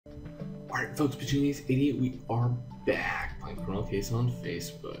Alright folks, Pachini's Idiot, we are back playing Criminal Case on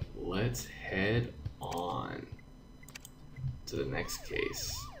Facebook. Let's head on to the next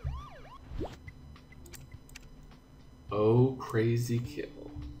case. Oh, crazy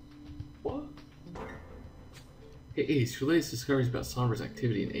kill. What? Hey Ace, your latest discoveries about Sombra's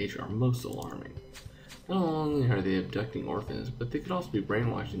activity in Asia are most alarming. Not only are they abducting orphans, but they could also be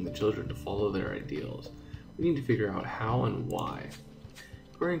brainwashing the children to follow their ideals. We need to figure out how and why.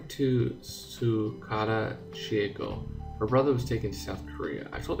 According to Sukada Chieko, her brother was taken to South Korea.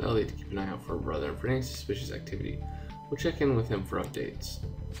 I told Elliot to keep an eye out for her brother and for any suspicious activity. We'll check in with him for updates.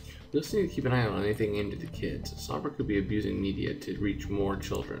 We also need to keep an eye on anything aimed at the kids. Sombra could be abusing media to reach more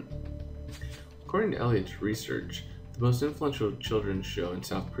children. According to Elliot's research, the most influential children's show in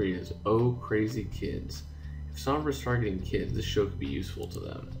South Korea is Oh Crazy Kids. If Sombra is targeting kids, this show could be useful to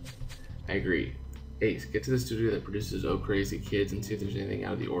them. I agree. Ace, get to the studio that produces Oh Crazy Kids and see if there's anything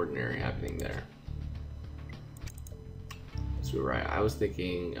out of the ordinary happening there. So you're right, I was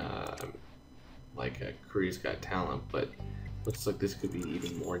thinking like a Korea's Got Talent, but looks like this could be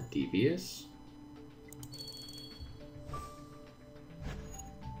even more devious.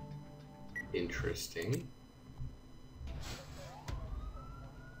 Interesting.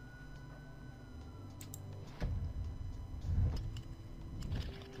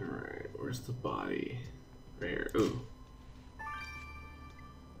 Alright, where's the body? Right here. Ooh.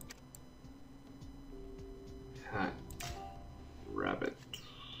 Cat. Rabbit.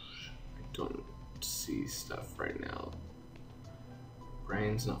 I don't see stuff right now.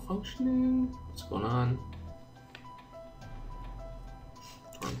 Brain's not functioning. What's going on?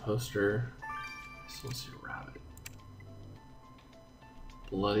 Torn poster. I still see a rabbit.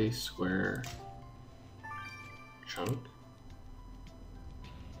 Bloody square chunk.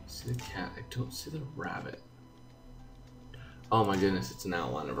 See the cat. I don't see the rabbit. Oh my goodness, it's an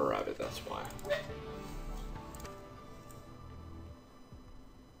outline of a rabbit, that's why.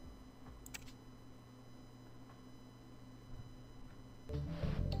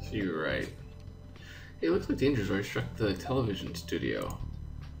 So you're right. Hey, it looks like danger's already struck the television studio.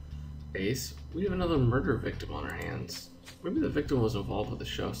 Ace, we have another murder victim on our hands. Maybe the victim was involved with the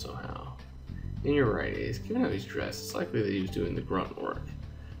show somehow. And you're right, Ace. Given how he's dressed, it's likely that he was doing the grunt work.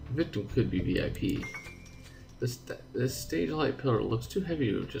 The victim could be VIP. This stage light pillar looks too heavy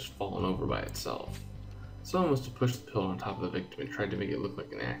to have just fallen over by itself. Someone must have pushed the pillar on top of the victim and tried to make it look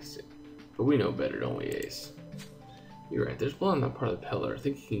like an accident. But we know better, don't we, Ace? You're right, there's blood on that part of the pillar.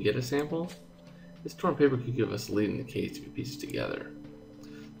 Think you can get a sample? This torn paper could give us a lead in the case to be pieced together.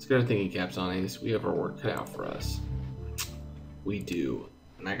 Let's get our thinking caps on, Ace. We have our work cut out for us. We do.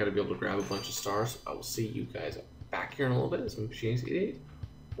 And I gotta be able to grab a bunch of stars. I will see you guys back here in a little bit as I'm Pachini's Idiot.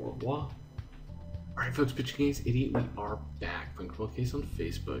 Au revoir. Alright folks, Pachini's Idiot, we are back playing Criminal Case on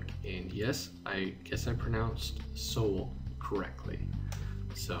Facebook. And yes, I guess I pronounced soul correctly.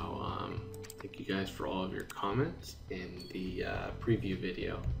 So, thank you guys for all of your comments in the preview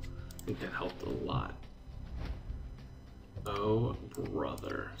video. I think that helped a lot. Oh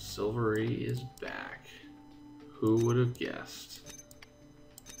brother, Silvery is back. Who would have guessed?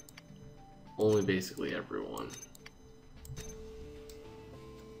 Only basically everyone.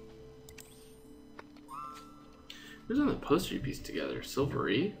 Who's on the poster you pieced together?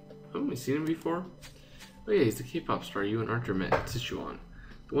 Silvery? Haven't we seen him before? Oh yeah, he's the K-pop star you and Archer met at Sichuan.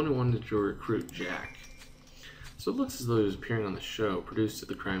 The one who wanted to recruit Jack. So it looks as though he was appearing on the show produced at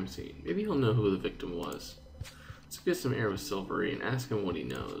the crime scene. Maybe he'll know who the victim was. Let's get some air with Silvery and ask him what he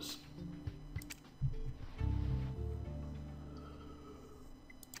knows.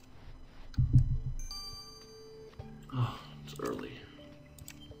 Oh, it's early.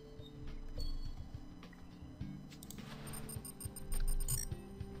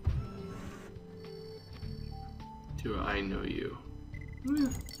 Do I know you? Yeah.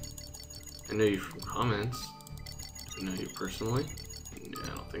 I know you from comments. Do I know you personally? No,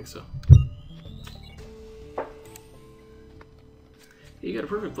 I don't think so. You got a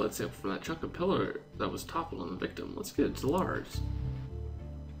perfect blood sample from that chunk of pillar that was toppled on the victim. Let's get it to Lars.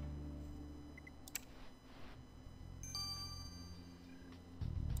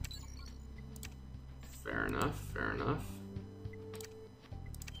 Fair enough, fair enough.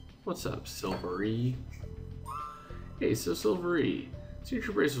 What's up, Silvery? Hey, so Silvery,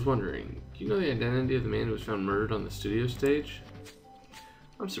 Signature Brace was wondering, do you know the identity of the man who was found murdered on the studio stage?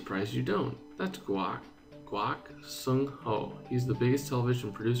 I'm surprised you don't. That's Guak Sung Ho. He's the biggest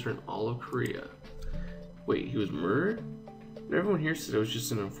television producer in all of Korea. Wait, he was murdered? And everyone here said it was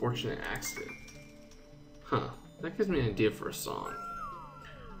just an unfortunate accident. Huh, that gives me an idea for a song.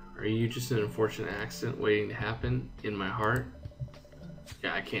 Are you just an unfortunate accident waiting to happen in my heart?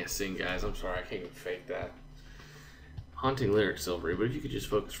 Yeah, I can't sing, guys. I'm sorry. I can't even fake that. Haunting lyrics, Silvery, but if you could just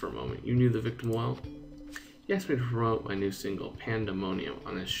focus for a moment. You knew the victim well? He asked me to promote my new single, Pandemonium,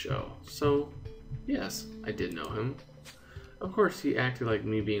 on his show. So, yes, I did know him. Of course, he acted like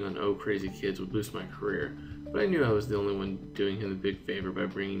me being on Oh Crazy Kids would boost my career, but I knew I was the only one doing him the big favor by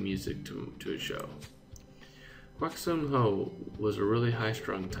bringing music to his show. Kwak Sung Ho was a really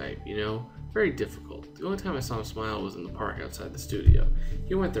high-strung type, you know? Very difficult. The only time I saw him smile was in the park outside the studio.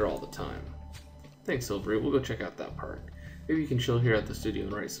 He went there all the time. Thanks, Silvery. We'll go check out that park. Maybe you can chill here at the studio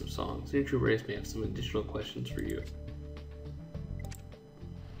and write some songs. New True Race may have some additional questions for you.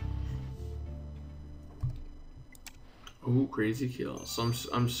 Oh, Crazy Kill. So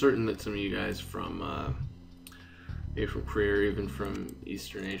I'm certain that some of you guys from maybe from Korea or even from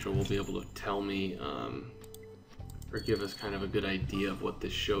Eastern Asia will be able to tell me or give us kind of a good idea of what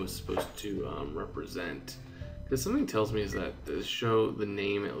this show is supposed to represent. Because something tells me is that this show, the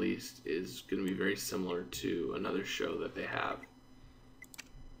name at least, is going to be very similar to another show that they have.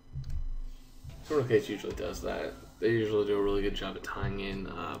 Sort of Case usually does that. They usually do a really good job at tying in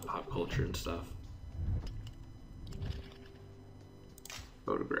pop culture and stuff.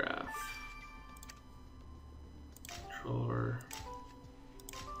 Photograph. Controller.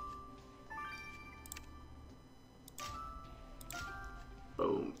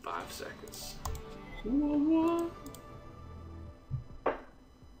 Boom, 5 seconds. Whoa, what?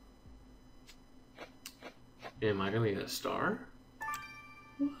 Am I gonna get a star?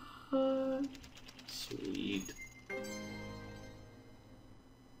 What? Sweet.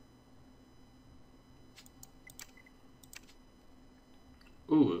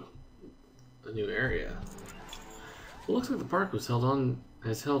 Ooh, a new area. Well, looks like the park has held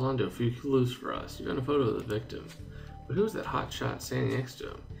on to a few clues for us. You found a photo of the victim, but who was that hot shot standing next to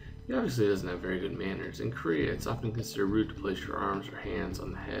him? He obviously doesn't have very good manners. In Korea, it's often considered rude to place your arms or hands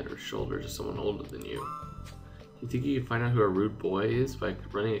on the head or shoulders of someone older than you. You think you can find out who a rude boy is by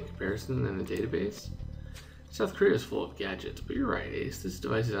running a comparison in the database? South Korea is full of gadgets, but you're right, Ace. This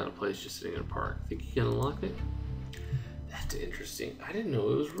device is out of place just sitting in a park. Think you can unlock it? That's interesting. I didn't know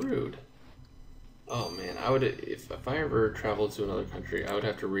it was rude. Oh man, I would if I ever traveled to another country, I would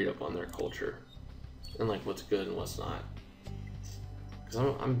have to read up on their culture and like what's good and what's not.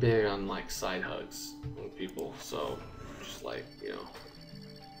 Because I'm big on like side hugs with people, so just like, you know,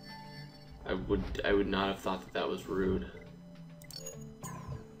 I would not have thought that was rude.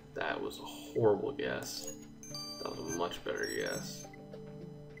 That was a horrible guess. That was a much better guess.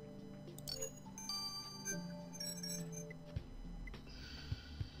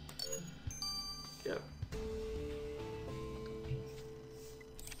 Yep.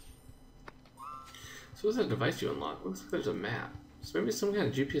 So what's that device you unlock? Looks like there's a map. So maybe some kind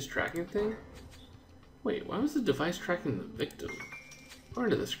of GPS tracking thing? Wait, why was the device tracking the victim?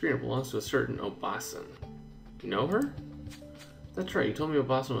 According to the screen, it belongs to a certain Obasan. You know her? That's right, you told me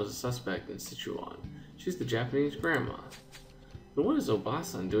Obasan was a suspect in Sichuan. She's the Japanese grandma. But what is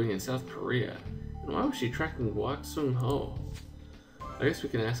Obasan doing in South Korea? And why was she tracking Kwak Sung Ho? I guess we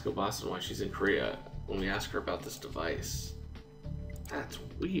can ask Obasan why she's in Korea when we ask her about this device. That's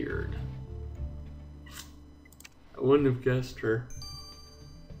weird. I wouldn't have guessed her.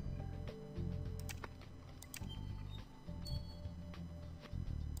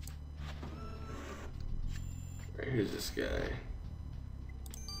 Right, who's this guy?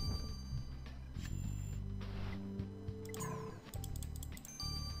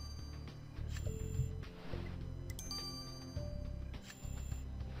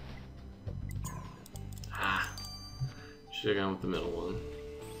 Should have gone with the middle one.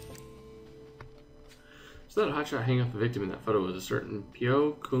 So that hotshot hanging off the victim in that photo was a certain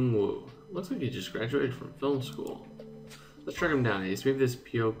Pyo Kung Woo. Looks like he just graduated from film school. Let's track him down, Ace. Maybe this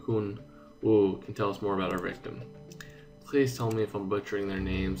Pyo Kung Woo can tell us more about our victim. Please tell me if I'm butchering their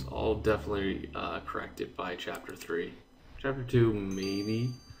names. I'll definitely correct it by chapter 3. Chapter 2, maybe,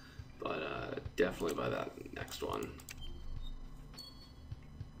 but definitely by that next one.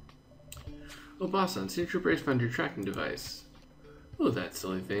 Oh, Boss-san, Senior Trooper Ace found your tracking device. Oh, that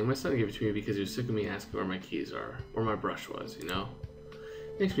silly thing. My son gave it to me because he was sick of me asking where my keys are, where my brush was, you know?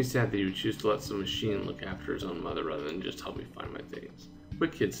 It makes me sad that he would choose to let some machine look after his own mother rather than just help me find my things.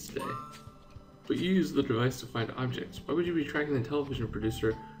 What kids today? But you use the device to find objects. Why would you be tracking the television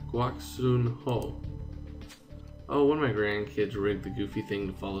producer Kwak Sung Ho? Oh, one of my grandkids rigged the goofy thing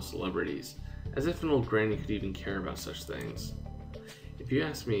to follow celebrities. As if an old granny could even care about such things. If you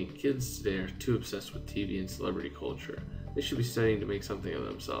ask me, kids today are too obsessed with TV and celebrity culture. They should be studying to make something of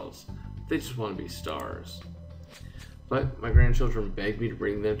themselves. They just want to be stars. But my grandchildren begged me to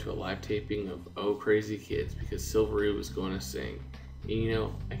bring them to a live taping of Oh Crazy Kids because Silvery was going to sing. You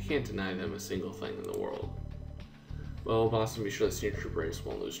know, I can't deny them a single thing in the world. Well, Boston, be sure the Senior Trooper Ace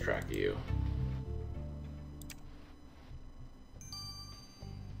won't lose track of you.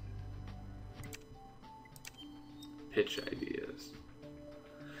 Pitch ideas.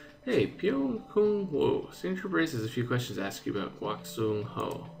 Hey, Pyong Kung Wo. Senior Trooper Ace has a few questions to ask you about Kwak Sung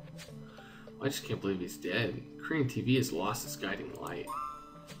Ho. I just can't believe he's dead. Korean TV has lost its guiding light.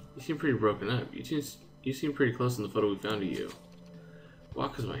 You seem pretty broken up. You seem pretty close in the photo we found of you.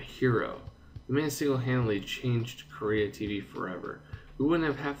 Kwak was my hero. The man single-handedly changed Korea TV forever. We wouldn't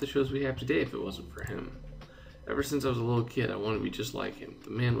have half the shows we have today if it wasn't for him. Ever since I was a little kid, I wanted to be just like him.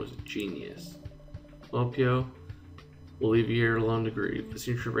 The man was a genius. Well, Pyo, we'll leave you here alone to grieve. The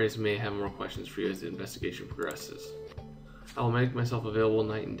Senior Trooper Ace may have more questions for you as the investigation progresses. I will make myself available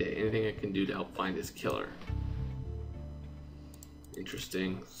night and day. Anything I can do to help find his killer.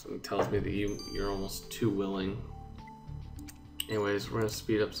 Interesting. Something tells me that you're almost too willing. Anyways, we're going to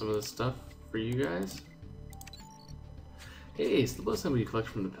speed up some of this stuff for you guys. Hey Ace, the blood sample you collect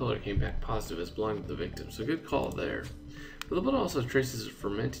from the pillar came back positive as belonging to the victim, so good call there. But the blood also has traces of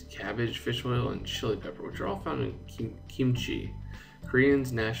fermented cabbage, fish oil, and chili pepper, which are all found in kimchi,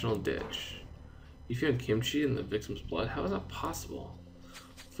 Korean's national dish. You found kimchi in the victim's blood? How is that possible?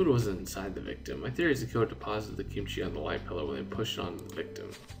 Food wasn't inside the victim. My theory is the killer deposited the kimchi on the light pillar when they pushed it on the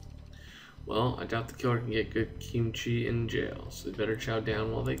victim. Well, I doubt the killer can get good kimchi in jail, so they better chow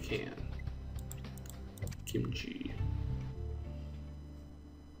down while they can. Kimchi.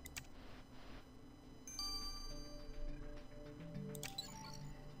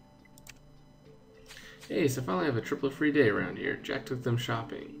 Hey, so I finally have a triplet free day around here. Jack took them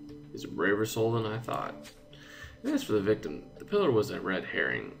shopping. He's a braver soul than I thought. And as for the victim, the pillar was a red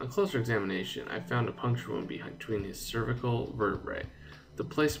herring. On closer examination, I found a puncture wound between his cervical vertebrae. The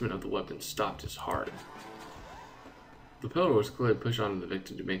placement of the weapon stopped his heart. The pillar was clearly pushed onto the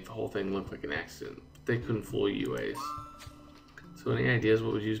victim to make the whole thing look like an accident, but they couldn't fool you, Ace. So any ideas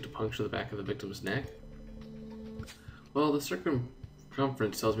what was used to puncture the back of the victim's neck? Well, the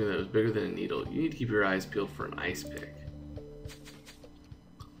circumference tells me that it was bigger than a needle. You need to keep your eyes peeled for an ice pick.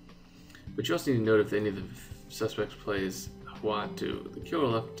 But you also need to note if any of the suspects plays Hwatu. The killer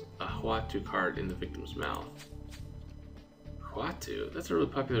left a Hwatu card in the victim's mouth. Hwatu? That's a really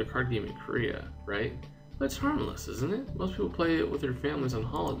popular card game in Korea, right? But it's harmless, isn't it? Most people play it with their families on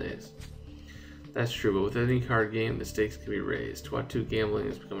holidays. That's true, but with any card game, the stakes can be raised. Hwatu gambling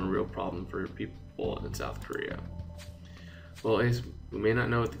has become a real problem for people in South Korea. Well, Ace, we may not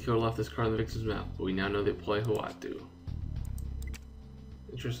know what the killer left this card in the victim's mouth, but we now know they play Hwatu.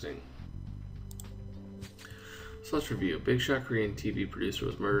 Interesting. So let's review. Big Shot Korean TV producer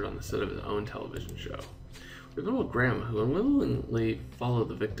was murdered on the set of his own television show. We have an old grandma who unwillingly followed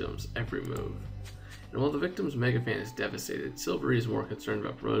the victim's every move. And while the victim's mega fan is devastated, Silvery is more concerned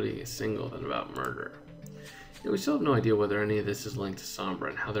about promoting a single than about murder. And we still have no idea whether any of this is linked to Sombra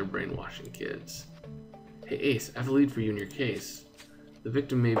and how they're brainwashing kids. Hey Ace, I have a lead for you in your case. The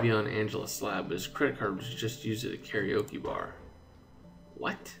victim may be on Angela's slab, but his credit card was just used at a karaoke bar.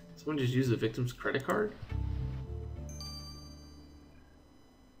 What? Someone just used the victim's credit card?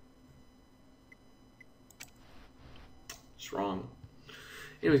 It's wrong.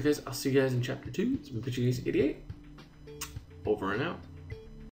 Anyways, guys, I'll see you guys in Chapter 2. It's been Pitching Ace 88. Over and out.